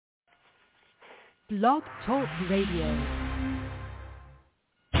Blog Talk Radio.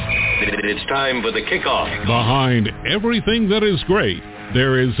 It's time for the kickoff. Behind everything that is great,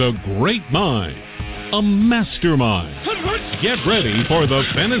 there is a great mind, a mastermind. Get ready for the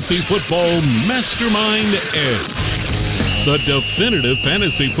Fantasy Football Mastermind Edge, the definitive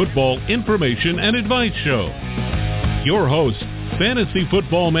fantasy football information and advice show. Your host, Fantasy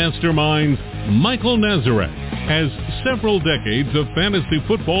Football Mastermind's Michael Nazarek, has several decades of fantasy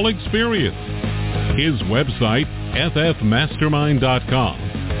football experience. His website,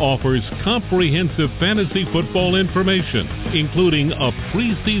 ffmastermind.com, offers comprehensive fantasy football information, including a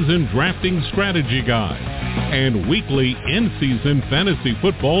preseason drafting strategy guide and weekly in-season fantasy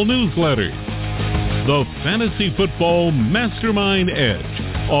football newsletters. The Fantasy Football Mastermind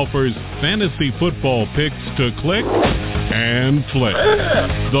Edge offers fantasy football picks to click and flick,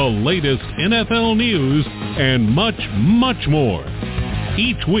 the latest NFL news, and much, much more,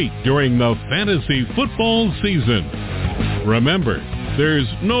 each week during the fantasy football season. Remember, there's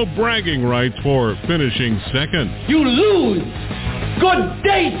no bragging rights for finishing second. You lose! Good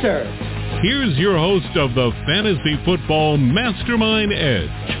day, sir! Here's your host of the Fantasy Football Mastermind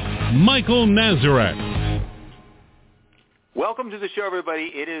Edge, Michael Nazarek. Welcome to the show, everybody.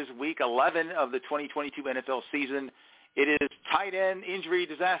 It is week 11 of the 2022 NFL season. It is tight end injury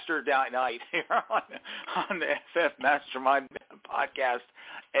disaster night here on the FF Mastermind Podcast,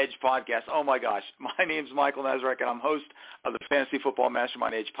 Edge Podcast. Oh, my gosh. My name's Michael Nazarek, and I'm host of the Fantasy Football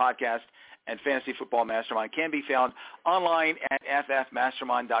Mastermind Edge Podcast. And Fantasy Football Mastermind can be found online at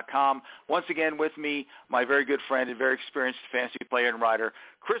ffmastermind.com. Once again, with me, my very good friend and very experienced fantasy player and writer,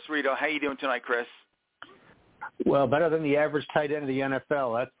 Chris Rito. How you doing tonight, Chris? Well, better than the average tight end of the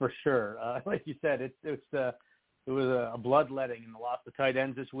NFL, that's for sure. Like you said, it was a bloodletting in the loss of tight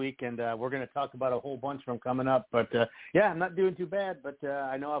ends this week, and we're going to talk about a whole bunch of them coming up. But, yeah, I'm not doing too bad, but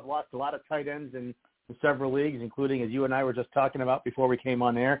I know I've lost a lot of tight ends in several leagues, including, as you and I were just talking about before we came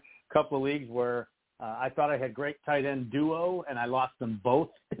on air, a couple of leagues where I thought I had great tight end duo, and I lost them both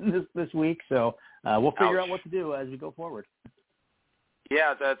in this week. So we'll figure out what to do as we go forward.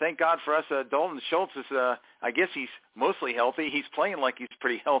 Yeah, thank God for us. Dalton Schultz is, I guess he's mostly healthy. He's playing like he's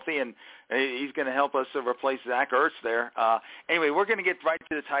pretty healthy, and he's going to help us replace Zach Ertz there. Anyway, we're going to get right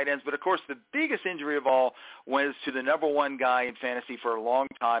to the tight ends. But, of course, the biggest injury of all was to the number one guy in fantasy for a long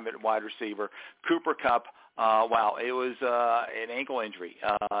time at wide receiver, Cooper Kupp. Wow, it was an ankle injury.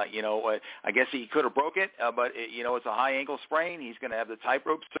 I guess he could have broke it, but it's a high ankle sprain. He's going to have the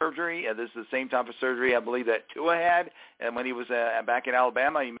tightrope surgery. This is the same type of surgery I believe that Tua had, and when he was back in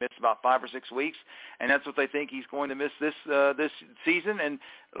Alabama, he missed about 5 or 6 weeks, and that's what they think he's going to miss this season. And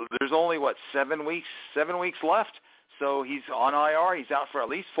there's only 7 weeks left, so he's on IR. He's out for at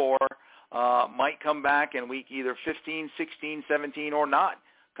least 4. Might come back in week either 15, 16, 17, or not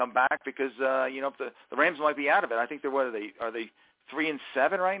come back because the Rams might be out of it. I think are they 3-7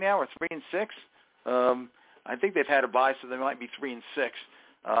 right now or 3-6? I think they've had a bye, so they might be 3-6.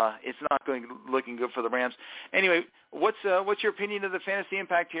 It's not looking good for the Rams. Anyway, what's your opinion of the fantasy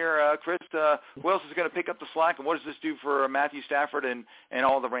impact here, Chris? Who else is going to pick up the slack, and what does this do for Matthew Stafford and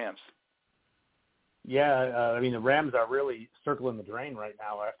all the Rams? Yeah, the Rams are really circling the drain right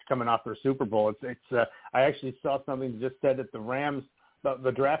now after coming off their Super Bowl. I actually saw something that just said that the Rams.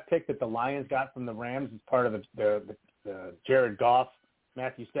 The draft pick that the Lions got from the Rams as part of the Jared Goff,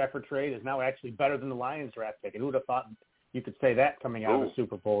 Matthew Stafford trade is now actually better than the Lions draft pick. And who would have thought you could say that coming out of the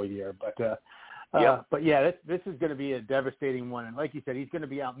Super Bowl year? But yeah, this is going to be a devastating one. And like you said, he's going to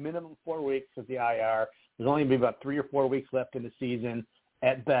be out minimum 4 weeks with the IR. There's only going to be about 3 or 4 weeks left in the season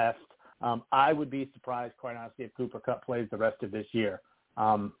at best. I would be surprised, quite honestly, if Cooper Kupp plays the rest of this year.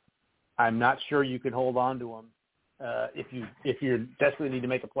 I'm not sure you can hold on to him. If you desperately need to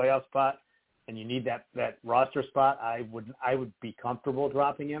make a playoff spot and you need that roster spot, I would be comfortable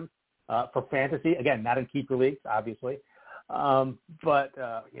dropping him for fantasy. Again, not in keeper leagues, obviously. But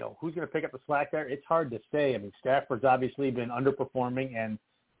who's going to pick up the slack there? It's hard to say. Stafford's obviously been underperforming and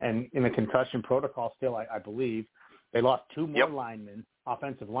in the concussion protocol still, I believe. They lost 2 more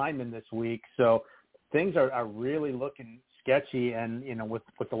offensive linemen this week. So things are really looking sketchy. And,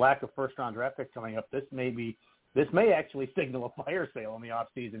 with the lack of first-round draft picks coming up, this may actually signal a fire sale in the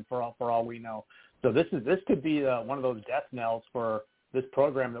offseason for all we know. So this could be one of those death knells for this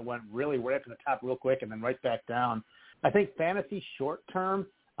program that went really way up to the top real quick and then right back down. I think fantasy short term,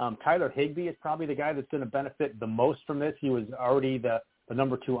 Tyler Higbee is probably the guy that's going to benefit the most from this. He was already the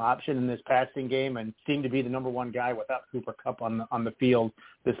number 2 option in this passing game and seemed to be the number 1 guy without Cooper Kupp on the field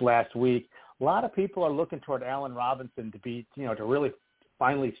this last week. A lot of people are looking toward Allen Robinson to be, to really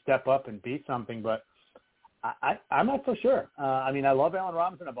finally step up and be something, but I'm not so sure. I mean, I love Allen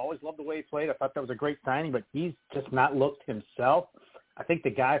Robinson. I've always loved the way he played. I thought that was a great signing, but he's just not looked himself. I think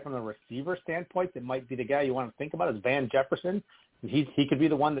the guy from the receiver standpoint that might be the guy you want to think about is Van Jefferson. He could be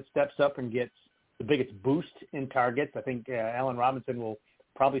the one that steps up and gets the biggest boost in targets. I think Allen Robinson will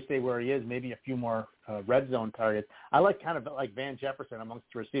probably stay where he is, maybe a few more red zone targets. I like kind of like Van Jefferson amongst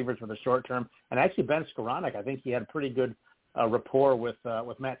the receivers for the short term. And actually Ben Skoranek, I think he had pretty good rapport with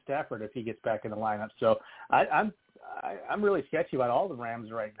Matt Stafford if he gets back in the lineup. So I'm really sketchy about all the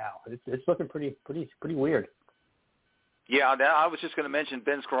Rams right now. It's looking pretty weird. Yeah, I was just going to mention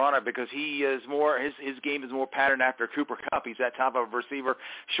Ben Skoranek because he is more his game is more patterned after Cooper Kupp. He's that type of receiver,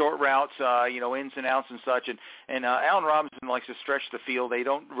 short routes, ins and outs and such. And Allen Robinson likes to stretch the field. They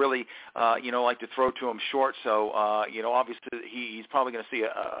don't really, like to throw to him short. So, obviously he's probably going to see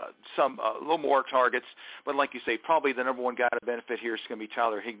a little more targets. But like you say, probably the number one guy to benefit here is going to be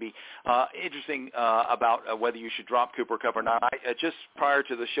Tyler Higbee. Interesting about whether you should drop Cooper Kupp or not. I just prior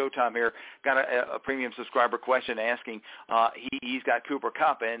to the showtime here got a premium subscriber question asking. He's got Cooper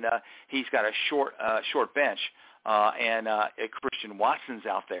Kupp, and he's got a short bench, and Christian Watson's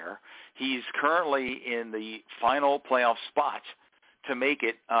out there. He's currently in the final playoff spot to make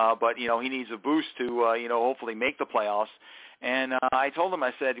it, but, he needs a boost to, hopefully make the playoffs. And I told him,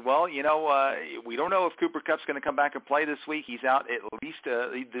 I said, well, we don't know if Cooper Kupp's going to come back and play this week. He's out at least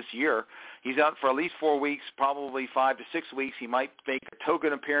this year. He's out for at least 4 weeks, probably 5 to 6 weeks. He might make a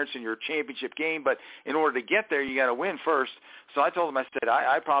token appearance in your championship game, but in order to get there, you got to win first. So I told him, I said,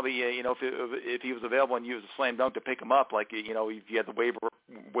 I probably, if he was available and you was a slam dunk to pick him up, like, if you had the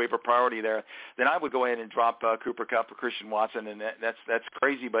waiver priority there, then I would go ahead and drop Cooper Kupp for Christian Watson, and that's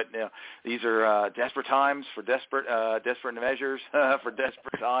crazy. But these are desperate times for desperate measures for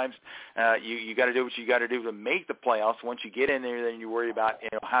desperate times. You got to do what you got to do to make the playoffs. Once you get in there, then you worry about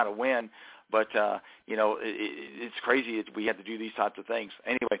how to win. But it's crazy. We have to do these types of things.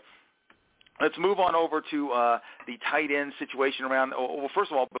 Anyway, let's move on over to the tight end situation around. Well,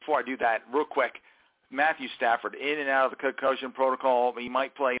 first of all, before I do that, real quick, Matthew Stafford in and out of the concussion protocol. He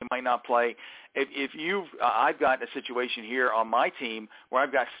might play, he might not play. I've got a situation here on my team where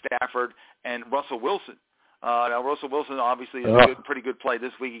I've got Stafford and Russell Wilson. Now, Russell Wilson obviously is a pretty good play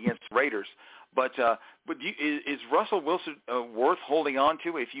this week against the Raiders. But is Russell Wilson worth holding on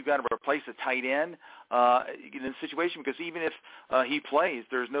to if you got to replace a tight end in this situation? Because even if he plays,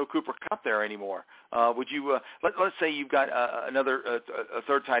 there's no Cooper Kupp there anymore. Would you let's say you've got a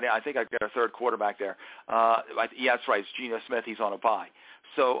third tight end. I think I've got a third quarterback there. Yeah, that's right. It's Geno Smith. He's on a bye.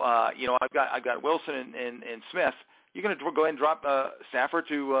 So I've got Wilson and Smith. You're going to go ahead and drop Stafford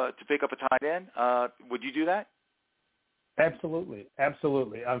to pick up a tight end. Would you do that? Absolutely.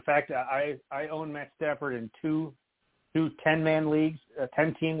 In fact, I own Matt Stafford in two 10-man leagues,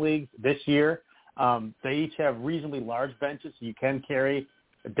 10-team leagues this year. They each have reasonably large benches, so you can carry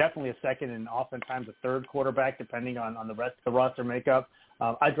definitely a second and oftentimes a third quarterback, depending on the rest of the roster makeup.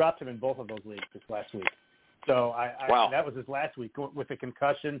 I dropped him in both of those leagues this last week. So that was his last week with the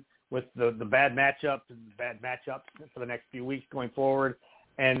concussion, with the bad matchups for the next few weeks going forward.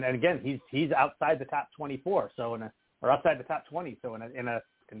 And again, he's outside the top 24, or outside the top 20. So in a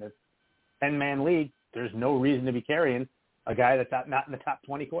 10-man league, there's no reason to be carrying a guy that's not in the top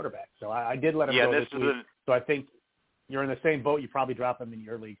 20 quarterback. So I did let him go this week. So I think you're in the same boat. You probably drop him in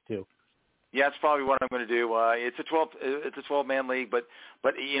your league too. Yeah, that's probably what I'm going to do. It's a 12-man league, but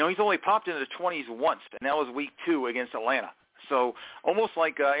he's only popped into the 20s once, and that was week 2 against Atlanta. So almost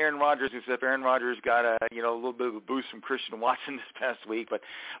like Aaron Rodgers, except Aaron Rodgers got a little bit of a boost from Christian Watson this past week. But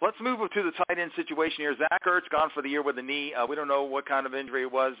let's move to the tight end situation here. Zach Ertz gone for the year with a knee. We don't know what kind of injury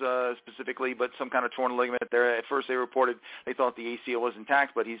it was specifically, but some kind of torn ligament there. At first they reported they thought the ACL was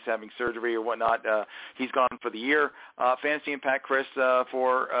intact, but he's having surgery or whatnot. He's gone for the year. Fantasy impact, Chris,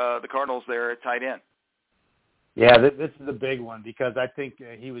 for the Cardinals there at tight end. Yeah, this is a big one because I think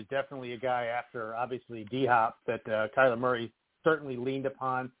he was definitely a guy after, obviously, D-Hop that Kyler Murray certainly leaned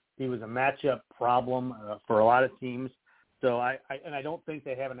upon. He was a matchup problem for a lot of teams. So I don't think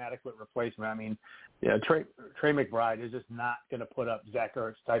they have an adequate replacement. I mean, Trey McBride is just not going to put up Zach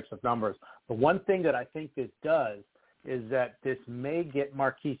Ertz types of numbers. The one thing that I think this does is that this may get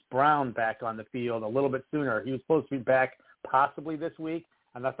Marquise Brown back on the field a little bit sooner. He was supposed to be back possibly this week.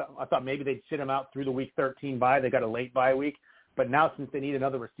 And I thought maybe they'd sit him out through the Week 13 bye. They got a late bye week. But now since they need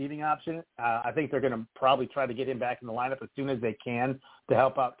another receiving option, I think they're going to probably try to get him back in the lineup as soon as they can to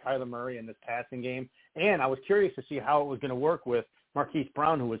help out Kyler Murray in this passing game. And I was curious to see how it was going to work with Marquise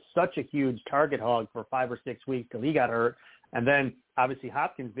Brown, who was such a huge target hog for 5 or 6 weeks till he got hurt. And then, obviously,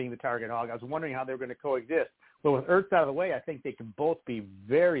 Hopkins being the target hog. I was wondering how they were going to coexist. But with Ertz out of the way, I think they can both be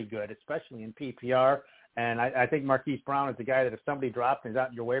very good, especially in PPR. And I think Marquise Brown is the guy that if somebody drops and is out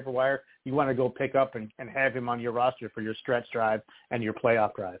in your waiver wire, you want to go pick up and have him on your roster for your stretch drive and your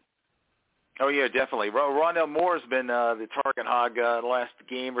playoff drive. Oh, yeah, definitely. Rondell Moore's been the target hog the last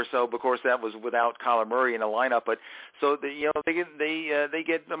game or so. Of course, that was without Kyler Murray in the lineup. But so they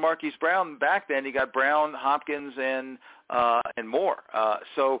get the Marquise Brown back. Then you got Brown, Hopkins, and Moore.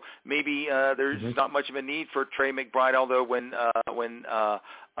 So maybe there's not much of a need for Trey McBride. Although when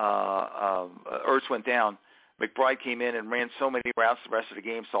Ertz went down, McBride came in and ran so many routes the rest of the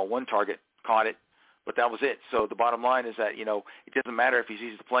game. Saw one target, caught it. But that was it. So the bottom line is that, it doesn't matter if he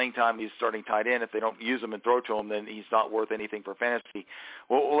sees the playing time, he's starting tight end. If they don't use him and throw to him, then he's not worth anything for fantasy.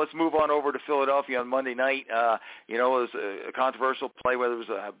 Well, let's move on over to Philadelphia on Monday night. It was a controversial play where there was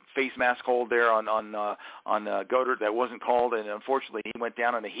a face mask hold there on Goddard that wasn't called, and unfortunately he went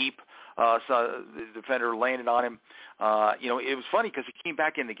down in a heap. So the defender landed on him. It was funny because he came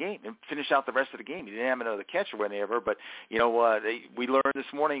back in the game and finished out the rest of the game. He didn't have another catch or whatever, but we learned this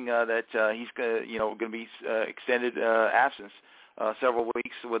morning that he's going to be extended absence several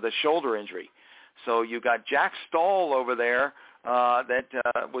weeks with a shoulder injury. So you got Jack Stahl over there that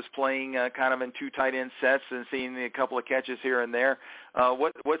was playing kind of in two tight end sets and seeing a couple of catches here and there.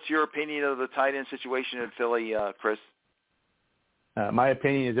 What's your opinion of the tight end situation in Philly, Chris? My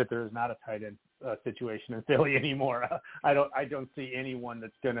opinion is that there is not a tight end situation in Philly anymore. I don't see anyone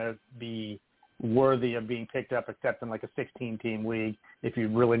that's going to be worthy of being picked up except in like a 16-team league if you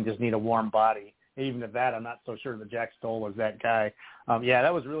really just need a warm body. Even at that, I'm not so sure that Jack Stoll is that guy.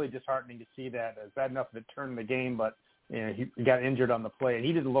 That was really disheartening to see that. It's bad enough that it turned the game, but he got injured on the play, and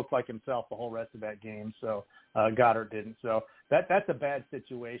he didn't look like himself the whole rest of that game. So Goddard didn't. So that's a bad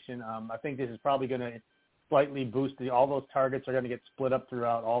situation. I think this is probably going to slightly boost all those targets are going to get split up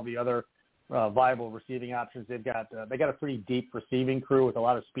throughout all the other viable receiving options. They got a pretty deep receiving crew with a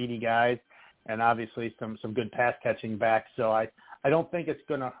lot of speedy guys, and obviously some good pass catching backs. So I don't think it's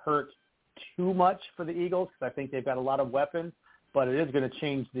going to hurt too much for the Eagles because I think they've got a lot of weapons, but it is going to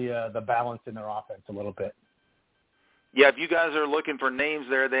change the balance in their offense a little bit. Yeah, if you guys are looking for names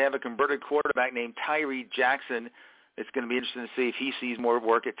there, they have a converted quarterback named Tyree Jackson. It's going to be interesting to see if he sees more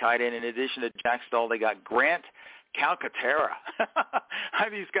work at tight end. In addition to Jack Stahl, they got Grant Calcaterra.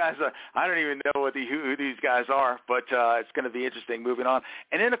 These guys, I don't even know who these guys are, but it's going to be interesting moving on.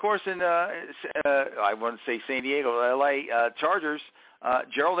 And then, of course, in I want to say San Diego, LA Chargers,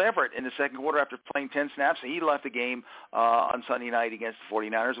 Gerald Everett in the second quarter after playing 10 snaps, he left the game on Sunday night against the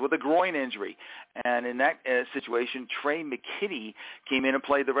 49ers with a groin injury. And in that situation, Trey McKitty came in and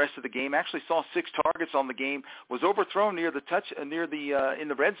played the rest of the game. Actually saw 6 targets on the game. Was overthrown in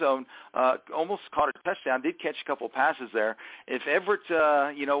the red zone. Almost caught a touchdown. Did catch a couple of passes there. If Everett,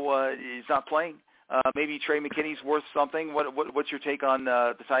 is not playing, maybe Trey McKitty's worth something. What's your take on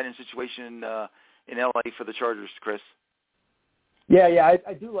the tight end situation in LA for the Chargers, Chris? Yeah,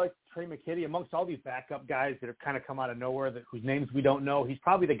 I do like Trey McKitty. Amongst all these backup guys that have kind of come out of nowhere, whose names we don't know, he's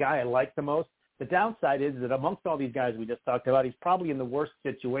probably the guy I like the most. The downside is that amongst all these guys we just talked about, he's probably in the worst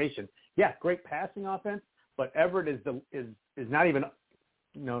situation. Yeah, great passing offense, but Everett is not even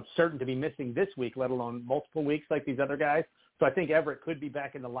certain to be missing this week, let alone multiple weeks like these other guys. So I think Everett could be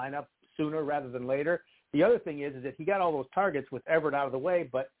back in the lineup sooner rather than later. The other thing is that he got all those targets with Everett out of the way,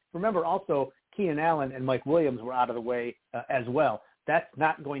 but remember also Keenan Allen and Mike Williams were out of the way as well. That's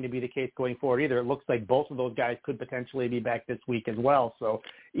not going to be the case going forward either. It looks like both of those guys could potentially be back this week as well. So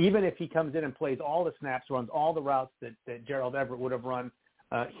even if he comes in and plays all the snaps, runs all the routes that Gerald Everett would have run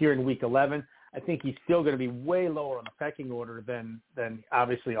here in Week 11, I think he's still going to be way lower on the pecking order than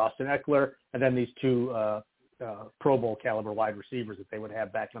obviously Austin Eckler and then these two Pro Bowl caliber wide receivers that they would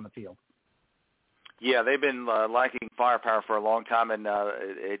have back on the field. Yeah, they've been lacking firepower for a long time, and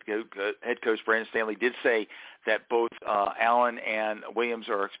head coach Brandon Staley did say that both Allen and Williams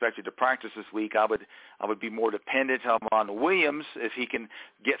are expected to practice this week. I would be more dependent on Williams if he can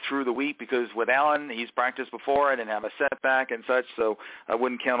get through the week, because with Allen, he's practiced before and didn't have a setback and such, so I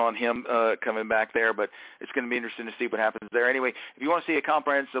wouldn't count on him coming back there, but it's going to be interesting to see what happens there. Anyway, if you want to see a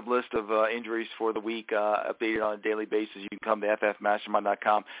comprehensive list of injuries for the week updated on a daily basis, you can come to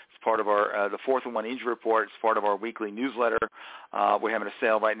ffmastermind.com. It's part of our the 4th and 1 injury report. It's part of our weekly newsletter. We're having a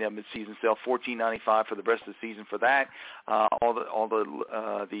sale right now, mid-season sale, $14.95 for the rest of the season for that. All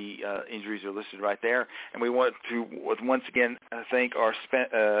the injuries are listed right there. And we want to once again thank our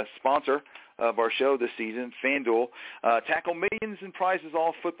sponsor, of our show this season, FanDuel. Tackle millions in prizes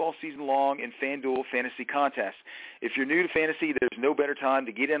all football season long in FanDuel fantasy contests. If you're new to fantasy, there's no better time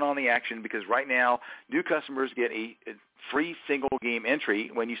to get in on the action because right now new customers get a free single-game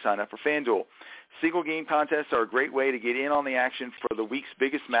entry when you sign up for FanDuel. Single-game contests are a great way to get in on the action for the week's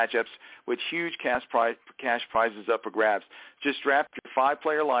biggest matchups with huge cash prizes up for grabs. Just draft your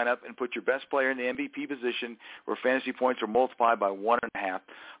 5-player lineup and put your best player in the MVP position where fantasy points are multiplied by 1.5.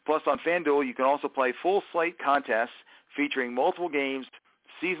 Plus, on FanDuel, you can also play full slate contests featuring multiple games,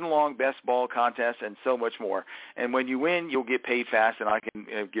 season-long best ball contests, and so much more. And when you win, you'll get paid fast, and I can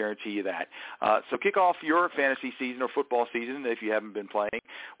guarantee you that. So kick off your fantasy season or football season if you haven't been playing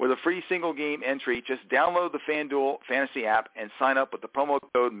with a free single-game entry. Just download the FanDuel Fantasy app and sign up with the promo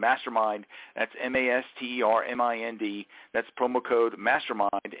code MASTERMIND. That's MASTERMIND. That's promo code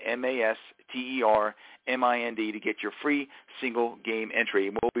MASTERMIND, MASTERMIND, to get your free single-game entry.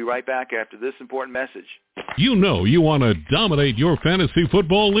 We'll be right back after this important message. You know you want to dominate your fantasy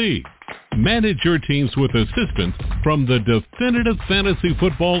football league. Manage your teams with assistance from the definitive fantasy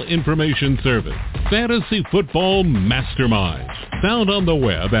football information service, Fantasy Football Mastermind. Found on the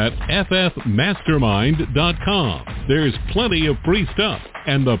web at ffmastermind.com. There's plenty of free stuff,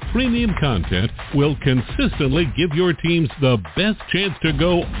 and the premium content will consistently give your teams the best chance to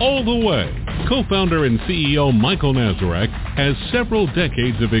go all the way. Co-founder and CEO Michael Nazarek has several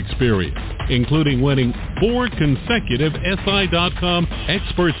decades of experience, including winning 4 consecutive SI.com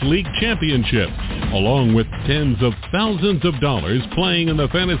Experts League championships, along with tens of thousands of dollars playing in the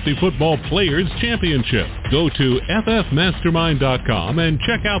Fantasy Football Players Championship. Go to ffmastermind.com and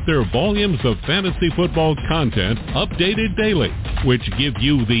check out their volumes of fantasy football content updated daily, which give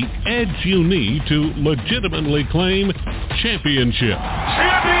you the edge you need to legitimately claim championship.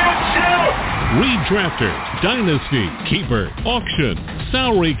 Redrafters, Dynasty, Keeper, Auction,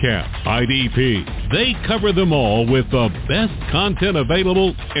 Salary Cap, IDP. They cover them all with the best content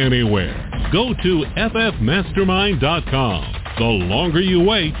available anywhere. Go to ffmastermind.com. The longer you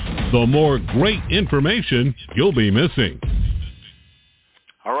wait, the more great information you'll be missing.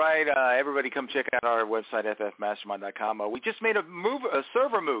 All right, everybody come check out our website, ffmastermind.com. We just made a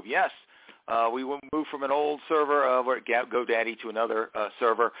server move, yes. We moved from an old server over at GoDaddy to another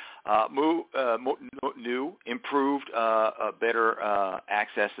server. New, improved, better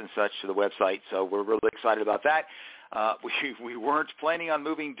access and such to the website. So we're really excited about that. We weren't planning on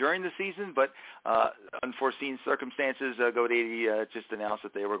moving during the season, but unforeseen circumstances, GoDaddy just announced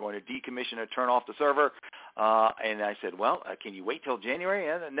that they were going to decommission and turn off the server. And I said, well, can you wait till January?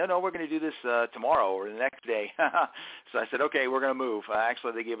 No, we're going to do this tomorrow or the next day. So I said, okay, we're going to move.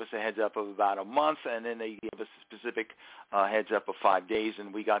 Actually, they gave us a heads up of about a month, and then they gave us a specific heads up of 5 days,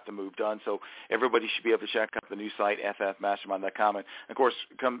 and we got the move done. So everybody should be able to check out the new site, ffmastermind.com. And, of course,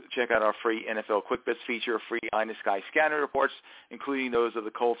 come check out our free NFL Quick Bits feature, free Eye in the Sky scanner reports, including those of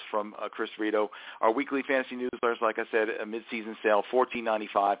the Colts from Chris Rito. Our weekly fantasy newsletters, like I said, a mid-season sale,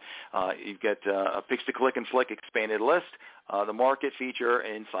 $14.95. You get a Picks to Click and Flick expanded list, the market feature,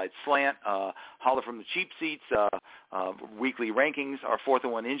 Inside Slant, Holler from the Cheap Seats, weekly rankings, our 4th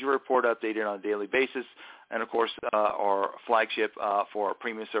and 1 injury report updated on a daily basis, and, of course, our flagship for our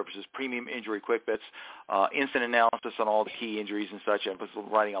premium services, Premium Injury Quick Bits, instant analysis on all the key injuries and such. I was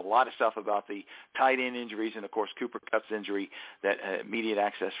writing a lot of stuff about the tight end injuries and, of course, Cooper Kupp's injury, that immediate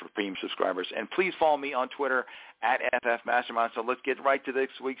access for premium subscribers. And please follow me on Twitter at ffmastermind. So let's get right to this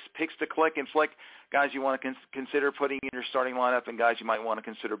week's Picks to Click and Flick. Guys you want to consider putting in your starting lineup, and guys you might want to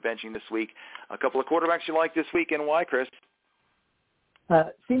consider benching this week. A couple of quarterbacks you like this week, and why, Chris?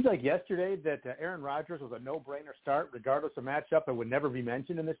 Seems like yesterday that Aaron Rodgers was a no-brainer start, regardless of matchup. It would never be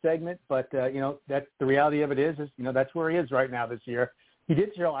mentioned in this segment, but that's the reality of it is that's where he is right now this year. He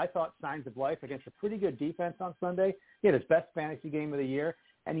did show, I thought, signs of life against a pretty good defense on Sunday. He had his best fantasy game of the year,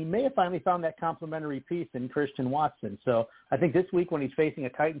 and he may have finally found that complementary piece in Christian Watson. So I think this week when he's facing a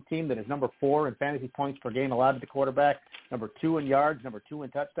Titans team that is number 4 in fantasy points per game allowed to the quarterback, number 2 in yards, number 2 in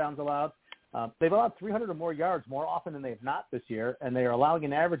touchdowns allowed, they've allowed 300 or more yards more often than they have not this year, and they are allowing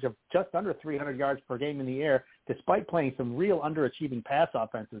an average of just under 300 yards per game in the air, despite playing some real underachieving pass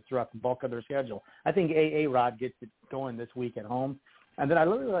offenses throughout the bulk of their schedule. I think Rod gets it going this week at home. And then I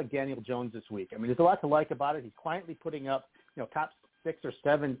really like Daniel Jones this week. I mean, there's a lot to like about it. He's quietly putting up, top 6 or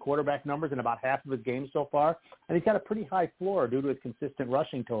 7 quarterback numbers in about half of his games so far, and he's got a pretty high floor due to his consistent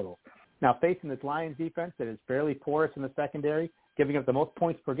rushing totals. Now, facing this Lions defense that is fairly porous in the secondary, giving up the most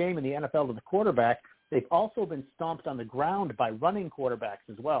points per game in the NFL to the quarterback, they've also been stomped on the ground by running quarterbacks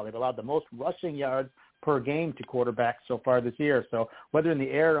as well. They've allowed the most rushing yards per game to quarterbacks so far this year. So whether in the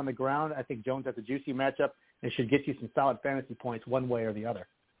air or on the ground, I think Jones has a juicy matchup and should get you some solid fantasy points one way or the other.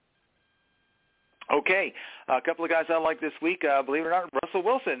 Okay, a couple of guys I like this week. Believe it or not, Russell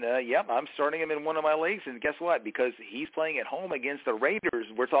Wilson. Yep, I'm starting him in one of my leagues, and guess what? Because he's playing at home against the Raiders.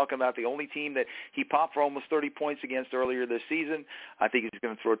 We're talking about the only team that he popped for almost 30 points against earlier this season. I think he's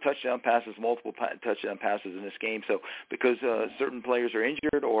going to throw touchdown passes, multiple touchdown passes in this game. So because certain players are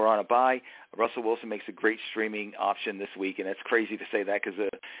injured or on a bye, Russell Wilson makes a great streaming option this week, and it's crazy to say that because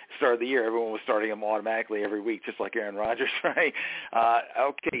at the start of the year, everyone was starting him automatically every week, just like Aaron Rodgers, right?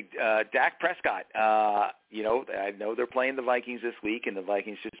 Dak Prescott. I know they're playing the Vikings this week, and the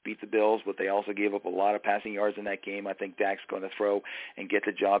Vikings just beat the Bills, but they also gave up a lot of passing yards in that game. I think Dak's going to throw and get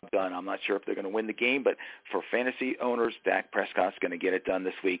the job done. I'm not sure if they're going to win the game, but for fantasy owners, Dak Prescott's going to get it done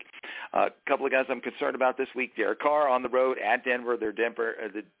this week. A couple of guys I'm concerned about this week. Derek Carr on the road at Denver. The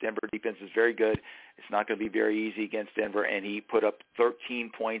Denver defense is very good. It's not going to be very easy against Denver, and he put up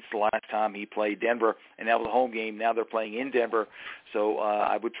 13 points the last time he played Denver, and that was a home game. Now they're playing in Denver, so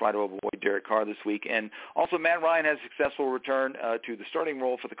I would try to avoid Derek Carr this week. And also Matt Ryan has a successful return to the starting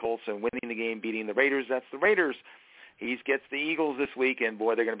role for the Colts and winning the game, beating the Raiders. That's the Raiders. He gets the Eagles this week, and,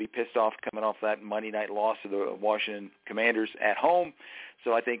 boy, they're going to be pissed off coming off that Monday night loss to the Washington Commanders at home.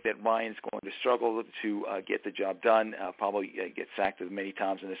 So I think that Ryan's going to struggle to get the job done, probably get sacked many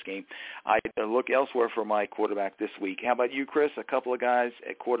times in this game. I look elsewhere for my quarterback this week. How about you, Chris? A couple of guys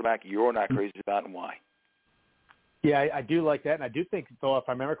at quarterback you're not crazy about, and why? Yeah, I do like that, and I do think, though, if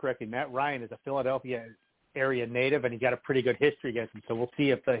I remember correctly, Matt Ryan is a Philadelphia area native, and he got a pretty good history against him. So we'll see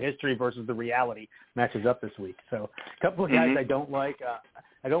if the history versus the reality matches up this week. So a couple of guys I don't like.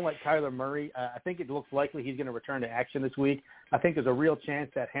 I don't like Kyler Murray. I think it looks likely he's going to return to action this week. I think there's a real chance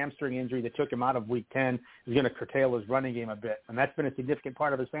that hamstring injury that took him out of Week 10 is going to curtail his running game a bit, and that's been a significant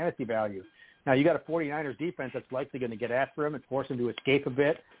part of his fantasy value. Now, you got a 49ers defense that's likely going to get after him and force him to escape a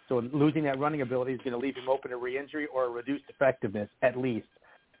bit. So losing that running ability is going to leave him open to re-injury or a reduced effectiveness, at least.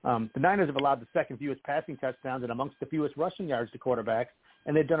 The Niners have allowed the second fewest passing touchdowns and amongst the fewest rushing yards to quarterbacks,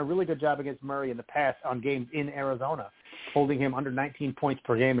 and they've done a really good job against Murray in the past on games in Arizona, holding him under 19 points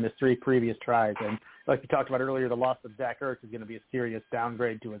per game in his 3 previous tries. And like we talked about earlier, the loss of Zach Ertz is going to be a serious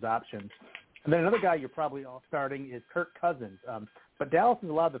downgrade to his options. And then another guy you're probably all starting is Kirk Cousins. But Dallas has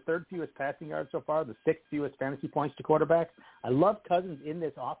allowed the 3rd fewest passing yards so far, the 6th fewest fantasy points to quarterbacks. I love Cousins in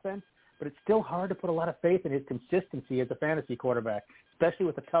this offense, but it's still hard to put a lot of faith in his consistency as a fantasy quarterback, especially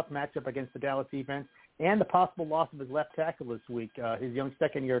with a tough matchup against the Dallas defense and the possible loss of his left tackle this week. His young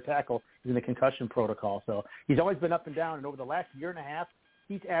second-year tackle is in the concussion protocol. So he's always been up and down, and over the last year and a half,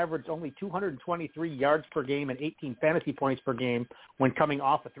 he's averaged only 223 yards per game and 18 fantasy points per game when coming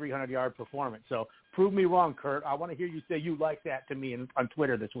off a 300-yard performance. So prove me wrong, Kurt. I want to hear you say you like that to me on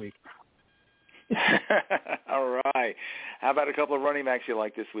Twitter this week. All right. How about a couple of running backs you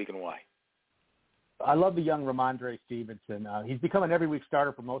like this week and why? I love the young Ramondre Stevenson. He's become an every-week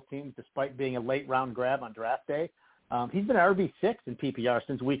starter for most teams despite being a late-round grab on draft day. He's been an RB6 in PPR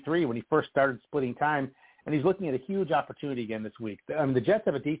since Week 3 when he first started splitting time, and he's looking at a huge opportunity again this week. The Jets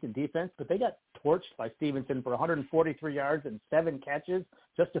have a decent defense, but they got torched by Stevenson for 143 yards and 7 catches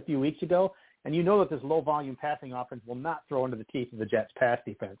just a few weeks ago. And you know that this low-volume passing offense will not throw into the teeth of the Jets' pass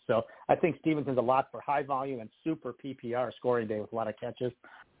defense. So I think Stevenson's a lot for high volume and super PPR scoring day with a lot of catches.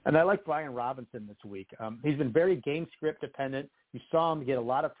 And I like Brian Robinson this week. He's been very game script dependent. You saw him get a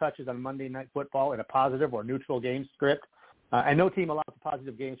lot of touches on Monday Night Football in a positive or neutral game script. And no team allows a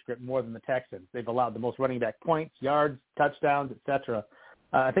positive game script more than the Texans. They've allowed the most running back points, yards, touchdowns, etc.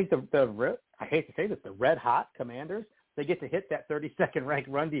 I think I hate to say this, the red-hot Commanders, they get to hit that 32nd ranked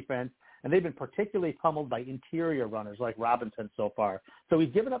run defense, and they've been particularly pummeled by interior runners like Robinson so far. So he's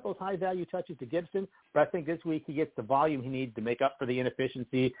given up those high-value touches to Gibson, but I think this week he gets the volume he needs to make up for the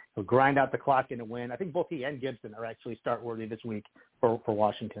inefficiency. He'll grind out the clock in a win. I think both he and Gibson are actually start-worthy this week for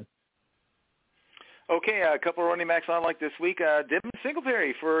Washington. Okay, a couple of running backs I like this week. Devin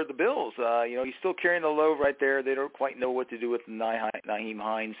Singletary for the Bills. He's still carrying the load right there. They don't quite know what to do with Nyheim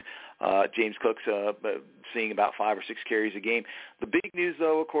Hines. James Cook's seeing about 5 or 6 carries a game. The big news,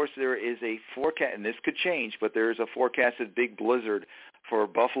 though, of course, there is a forecast, and this could change, but there is a forecasted big blizzard for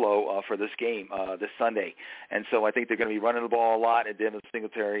Buffalo for this game this Sunday. And so I think they're going to be running the ball a lot, and Devin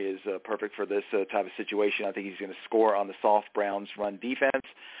Singletary is perfect for this type of situation. I think he's going to score on the soft Browns run defense.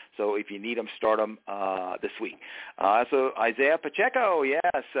 So if you need him, start him this week. So Isaiah Pacheco, yes,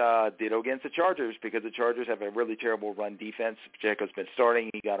 ditto against the Chargers because the Chargers have a really terrible run defense. Pacheco's been starting.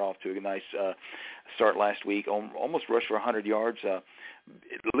 He got off to a nice start last week, almost rushed for 100 yards.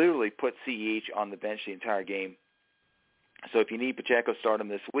 It literally put CEH on the bench the entire game. So if you need Pacheco, start him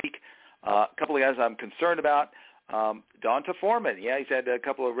this week. A couple of guys I'm concerned about. Donta Foreman, he's had a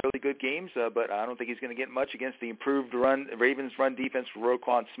couple of really good games, but I don't think he's going to get much against the improved Ravens run defense for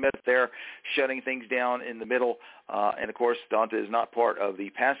Roquan Smith there, shutting things down in the middle. And, of course, Donta is not part of the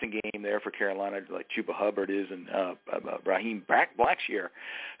passing game there for Carolina like Chuba Hubbard is and Raheem Blackshear.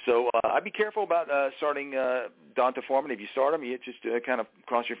 So I'd be careful about starting Donta Foreman. If you start him, you just kind of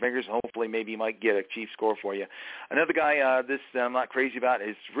cross your fingers. Hopefully maybe he might get a chief score for you. Another guy I'm not crazy about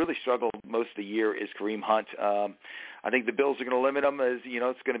has really struggled most of the year is Kareem Hunt. I think the Bills are going to limit him as,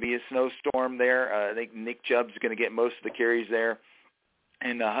 it's going to be a snowstorm there. I think Nick Chubb's going to get most of the carries there.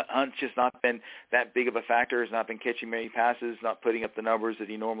 And Hunt's just not been that big of a factor. He's not been catching many passes, not putting up the numbers that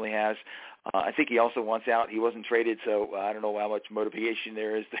he normally has. I think he also wants out. He wasn't traded, so I don't know how much motivation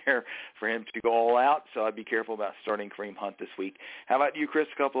there is there for him to go all out. So I'd be careful about starting Kareem Hunt this week. How about you, Chris?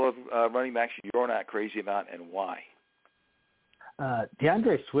 A couple of running backs you're not crazy about, and why?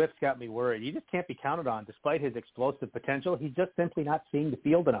 DeAndre Swift's got me worried. He just can't be counted on despite his explosive potential. He's just simply not seeing the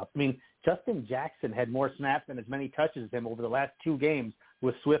field enough. I mean, Justin Jackson had more snaps and as many touches as him over the last 2 games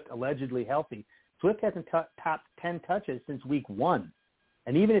with Swift allegedly healthy. Swift hasn't topped 10 touches since week 1.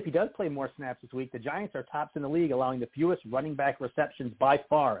 And even if he does play more snaps this week, the Giants are tops in the league, allowing the fewest running back receptions by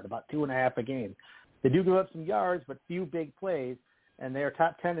far at about 2.5 a game. They do give up some yards, but few big plays. And they're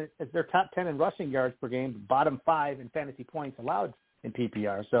top 10 in rushing yards per game, bottom 5 in fantasy points allowed in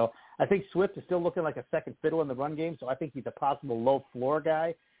PPR. So I think Swift is still looking like a second fiddle in the run game. So I think he's a possible low floor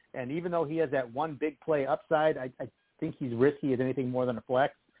guy. And even though he has that one big play upside, I think he's risky as anything more than a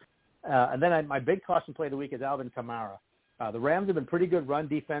flex. And then my big caution play of the week is Alvin Kamara. The Rams have been pretty good run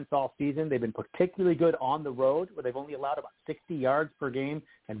defense all season. They've been particularly good on the road, where they've only allowed about 60 yards per game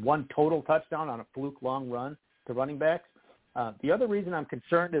and 1 total touchdown on a fluke long run to running backs. The other reason I'm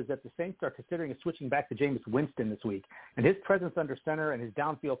concerned is that the Saints are considering switching back to Jameis Winston this week, and his presence under center and his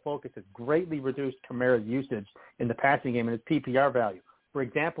downfield focus has greatly reduced Kamara's usage in the passing game and his PPR value. For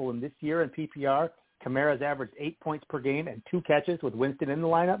example, in this year in PPR, Kamara's averaged 8 points per game and 2 catches with Winston in the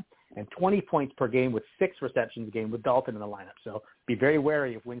lineup, and 20 points per game with 6 receptions a game with Dalton in the lineup. So be very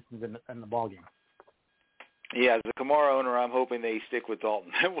wary if Winston's in the ballgame. Yeah, as a Kamara owner, I'm hoping they stick with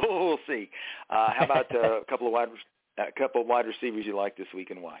Dalton. We'll see. How about a couple of wide receivers you like this week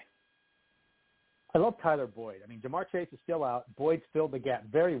and why? I love Tyler Boyd. I mean, Jamar Chase is still out. Boyd's filled the gap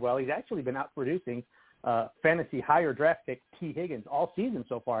very well. He's actually been outproducing fantasy higher draft pick T. Higgins all season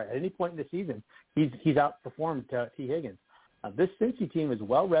so far. At any point in the season, he's outperformed T. Higgins. This Cincy team is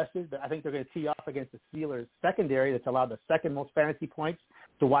well rested, but I think they're going to tee off against the Steelers secondary that's allowed the second most fantasy points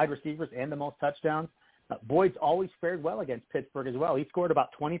to wide receivers and the most touchdowns. Boyd's always fared well against Pittsburgh as well. He scored about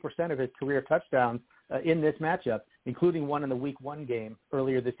 20% of his career touchdowns in this matchup, including one in the Week 1 game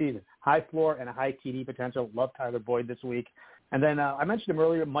earlier this season. High floor and a high TD potential. Love Tyler Boyd this week. And then I mentioned him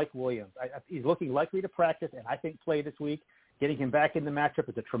earlier, Mike Williams. He's looking likely to practice and I think play this week. Getting him back in the matchup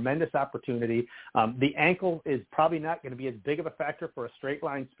is a tremendous opportunity. The ankle is probably not going to be as big of a factor for a straight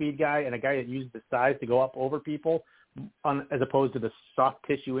line speed guy and a guy that uses the size to go up over people as opposed to the soft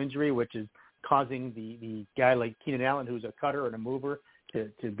tissue injury, which is causing the guy like Keenan Allen, who's a cutter and a mover,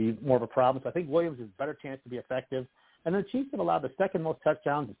 to be more of a problem. So I think Williams has a better chance to be effective. And the Chiefs have allowed the second most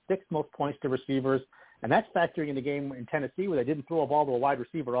touchdowns and 6th most points to receivers, and that's factoring in the game in Tennessee where they didn't throw a ball to a wide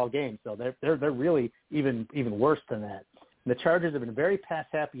receiver all game. So they're really even worse than that. And the Chargers have been very pass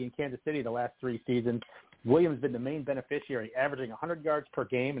happy in Kansas City the last 3 seasons. Williams has been the main beneficiary, averaging 100 yards per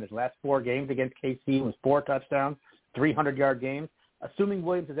game in his last 4 games against KC with 4 touchdowns, 300-yard games. Assuming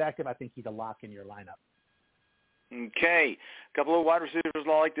Williams is active, I think he's a lock in your lineup. Okay, a couple of wide receivers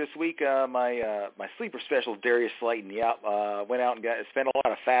I like this week. My sleeper special, Darius Slayton. Went out and spent a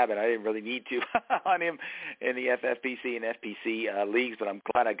lot of fab, and I didn't really need to on him in the FFPC and FPC leagues, but I'm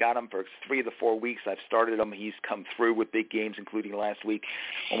glad I got him for 3 of the 4 weeks I've started him. He's come through with big games, including last week,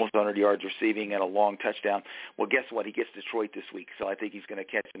 almost 100 yards receiving and a long touchdown. Well, guess what? He gets Detroit this week, so I think he's going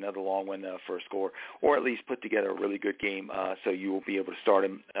to catch another long one for a score, or at least put together a really good game. So you will be able to start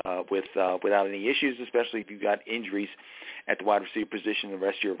him without any issues, especially if you've got injuries at the wide receiver position. The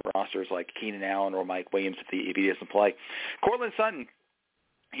rest of your rosters like Keenan Allen or Mike Williams if he doesn't play. Cortland Sutton,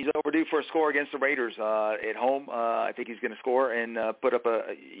 he's overdue for a score against the Raiders at home. I think he's going to score and put up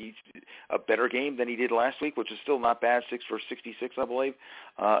a better game than he did last week, which is still not bad, 6 for 66, I believe.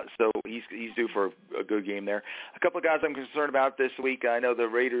 So he's due for a good game there. A couple of guys I'm concerned about this week. I know the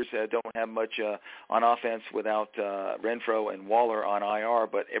Raiders don't have much on offense without Renfro and Waller on IR,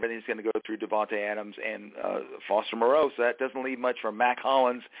 but everything's going to go through Devontae Adams and Foster Moreau, so that doesn't leave much for Mac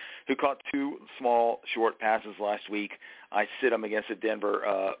Hollins, who caught 2 small, short passes last week. I sit him against a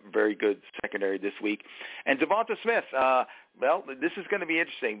Denver very good secondary this week. And Devonta Smith, well, this is going to be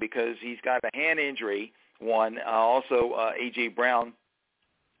interesting because he's got a hand injury, one. Also, A.J. Brown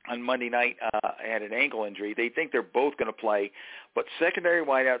on Monday night had an ankle injury. They think they're both going to play, but secondary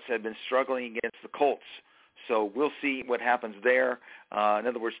wideouts have been struggling against the Colts. So we'll see what happens there. In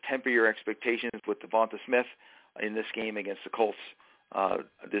other words, temper your expectations with Devonta Smith in this game against the Colts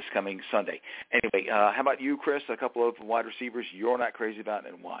this coming Sunday. Anyway, how about you, Chris? A couple of wide receivers you're not crazy about,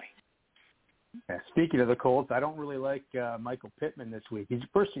 and why? Yeah, speaking of the Colts, I don't really like Michael Pittman this week. He's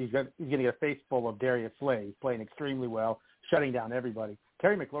getting a face full of Darius Slay. He's playing extremely well, shutting down everybody.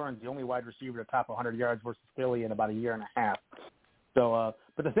 Terry McLaurin's the only wide receiver to top 100 yards versus Philly in about a year and a half. So,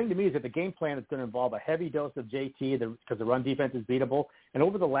 but the thing to me is that the game plan is going to involve a heavy dose of JT because the run defense is beatable. And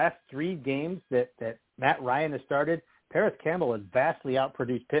over the last 3 games that Matt Ryan has started, Paris Campbell has vastly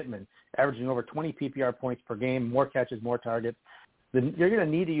outproduced Pittman, averaging over 20 PPR points per game, more catches, more targets. You're going to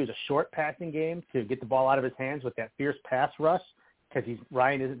need to use a short passing game to get the ball out of his hands with that fierce pass rush because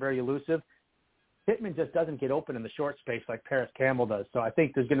Ryan isn't very elusive. Pittman just doesn't get open in the short space like Paris Campbell does. So I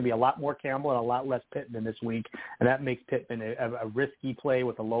think there's going to be a lot more Campbell and a lot less Pittman this week, and that makes Pittman a risky play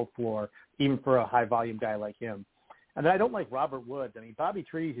with a low floor, even for a high-volume guy like him. And then I don't like Robert Woods. I mean, Bobby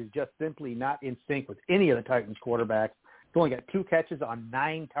Trees is just simply not in sync with any of the Titans quarterbacks. He's only got 2 catches on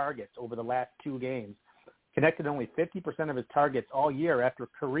 9 targets over the last 2 games. Connected only 50% of his targets all year after a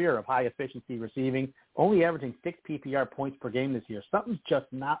career of high-efficiency receiving, only averaging 6 PPR points per game this year. Something's just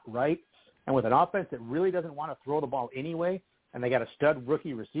not right. And with an offense that really doesn't want to throw the ball anyway, and they got a stud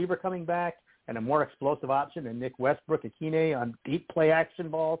rookie receiver coming back and a more explosive option than Nick Westbrook-Akine on deep play action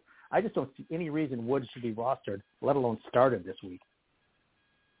balls, I just don't see any reason Woods should be rostered, let alone started this week.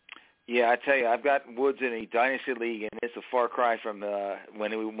 Yeah, I tell you, I've got Woods in a dynasty league, and it's a far cry from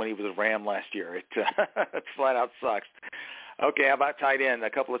when he was a Ram last year. It flat out sucks. Okay, how about tight end? A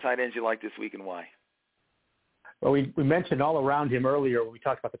couple of tight ends you like this week, and why? Well, we mentioned all around him earlier when we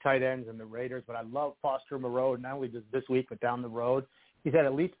talked about the tight ends and the Raiders, but I love Foster Moreau, not only just this week, but down the road. He's had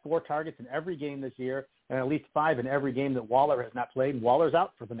at least 4 targets in every game this year and at least 5 in every game that Waller has not played. Waller's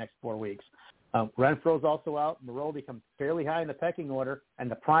out for the next 4 weeks. Renfro's also out. Moreau becomes fairly high in the pecking order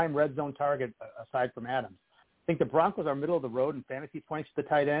and the prime red zone target aside from Adams. I think the Broncos are middle of the road in fantasy points to the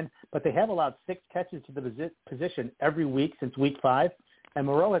tight end, but they have allowed 6 catches to the position every week since week 5. And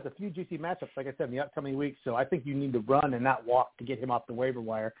Moreau has a few juicy matchups, like I said, in the upcoming weeks. So I think you need to run and not walk to get him off the waiver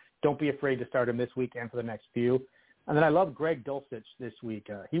wire. Don't be afraid to start him this week and for the next few. And then I love Greg Dulcich this week.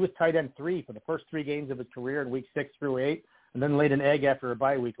 He was tight end 3 for the first 3 games of his career in week 6 through 8, and then laid an egg after a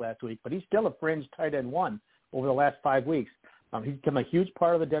bye week last week. But he's still a fringe tight end 1 over the last 5 weeks. He's become a huge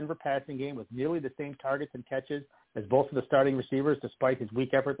part of the Denver passing game with nearly the same targets and catches as both of the starting receivers, despite his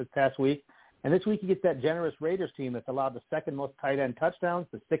weak effort this past week. And this week he gets that generous Raiders team that's allowed the second most tight end touchdowns,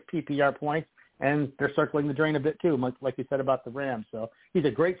 the 6 PPR points, and they're circling the drain a bit too, much like you said about the Rams. So he's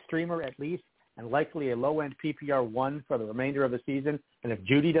a great streamer at least, and likely a low-end PPR 1 for the remainder of the season. And if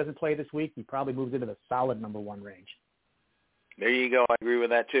Judy doesn't play this week, he probably moves into the solid number 1 range. There you go. I agree with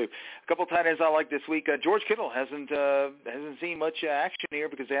that too. A couple of tight ends I like this week. George Kittle hasn't seen much action here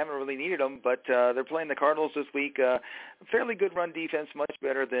because they haven't really needed him. But they're playing the Cardinals this week. Fairly good run defense, much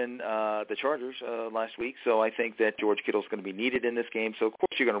better than the Chargers last week. So I think that George Kittle's going to be needed in this game. So of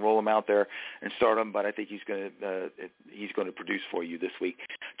course you're going to roll him out there and start him. But I think he's going to produce for you this week.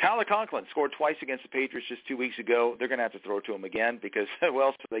 Tyler Conklin scored twice against the Patriots just 2 weeks ago. They're going to have to throw to him again because who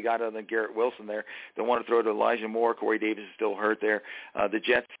else they got other than Garrett Wilson there? They want to throw to Elijah Moore. Corey Davis is still hurt there. The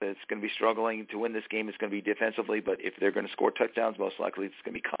Jets, it's going to be struggling to win this game. It's going to be defensively, but if they're going to score touchdowns, most likely it's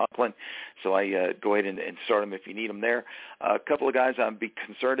going to be Conklin. So I go ahead and start him if you need him there. A couple of guys I'm be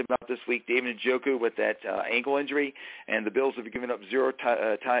concerned about this week. David Njoku with that ankle injury, and the Bills have given up 0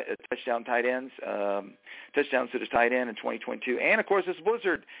 touchdowns to the tight end in 2022. And, of course, this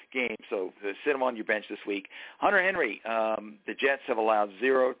Blizzard game, so sit him on your bench this week. Hunter Henry, the Jets have allowed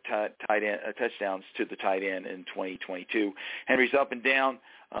 0 touchdowns to the tight end in 2022. Henry's up and down.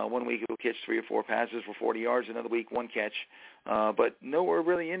 1 week he'll catch 3 or 4 passes for 40 yards. Another week, 1 catch. But nowhere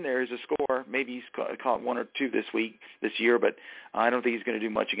really in there is a score. Maybe he's caught 1 or 2 this year, but I don't think he's going to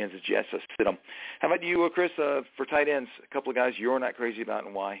do much against the Jets. So sit him. How about you, Chris, for tight ends? A couple of guys you're not crazy about,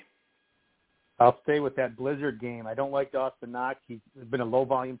 and why? I'll stay with that Blizzard game. I don't like Dawson Knox. He's been a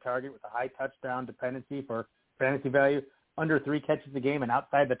low-volume target with a high touchdown dependency for fantasy value, under 3 catches a game and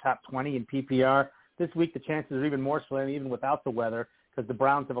outside the top 20 in PPR. This week, the chances are even more slim, even without the weather, because the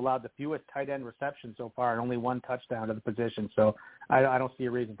Browns have allowed the fewest tight end receptions so far and only 1 touchdown to the position. So I don't see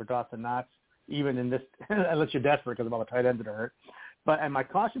a reason for Dawson Knox, even in this, unless you're desperate because of all the tight ends that are hurt. And my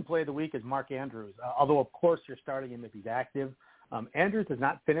caution play of the week is Mark Andrews, although, of course, you're starting him if he's active. Andrews has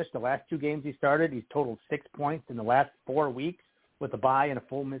not finished the last 2 games he started. He's totaled 6 points in the last 4 weeks with a bye and a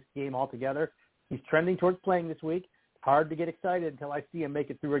full missed game altogether. He's trending towards playing this week. Hard to get excited until I see him make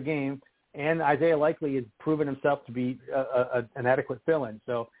it through a game. And Isaiah Likely has proven himself to be an adequate fill-in.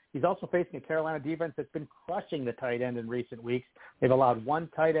 So he's also facing a Carolina defense that's been crushing the tight end in recent weeks. They've allowed one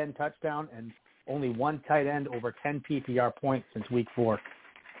tight end touchdown and only one tight end over 10 PPR points since week 4.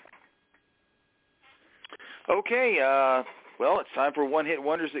 Okay, well, it's time for one-hit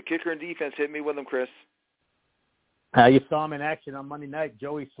wonders at kicker and defense. Hit me with them, Chris. You saw him in action on Monday night.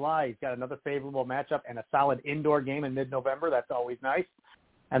 Joey Sly, he's got another favorable matchup and a solid indoor game in mid-November. That's always nice.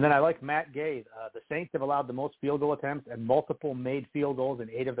 And then I like Matt Gay. The Saints have allowed the most field goal attempts and multiple made field goals in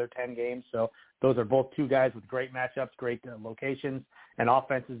 8 of their 10 games. So those are both two guys with great matchups, great locations, and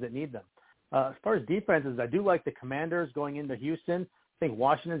offenses that need them. As far as defenses, I do like the Commanders going into Houston. I think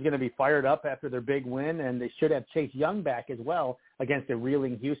Washington's going to be fired up after their big win, and they should have Chase Young back as well against a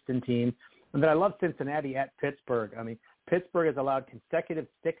reeling Houston team. And then I love Cincinnati at Pittsburgh. I mean, Pittsburgh has allowed consecutive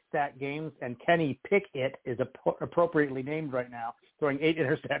 6-sack games, and Kenny Pickett is appropriately named right now, throwing 8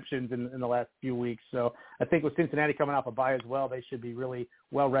 interceptions in the last few weeks. So I think with Cincinnati coming off a bye as well, they should be really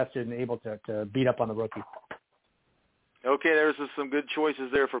well-rested and able to beat up on the rookie. Okay, there's some good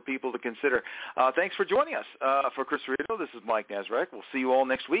choices there for people to consider. Thanks for joining us. For Chris Rito, this is Mike Nazarek. We'll see you all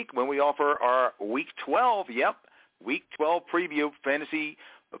next week when we offer our Week 12, Week 12 preview. Fantasy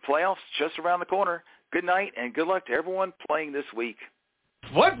playoffs just around the corner. Good night and good luck to everyone playing this week.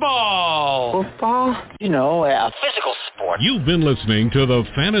 Football, a physical sport. You've been listening to the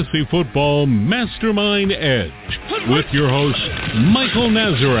Fantasy Football Mastermind Edge with your host, Michael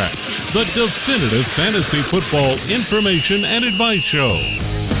Nazarek, the definitive fantasy football information and advice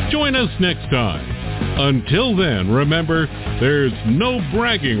show. Join us next time. Until then, remember, there's no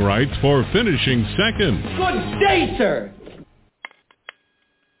bragging rights for finishing second. Good day, sir.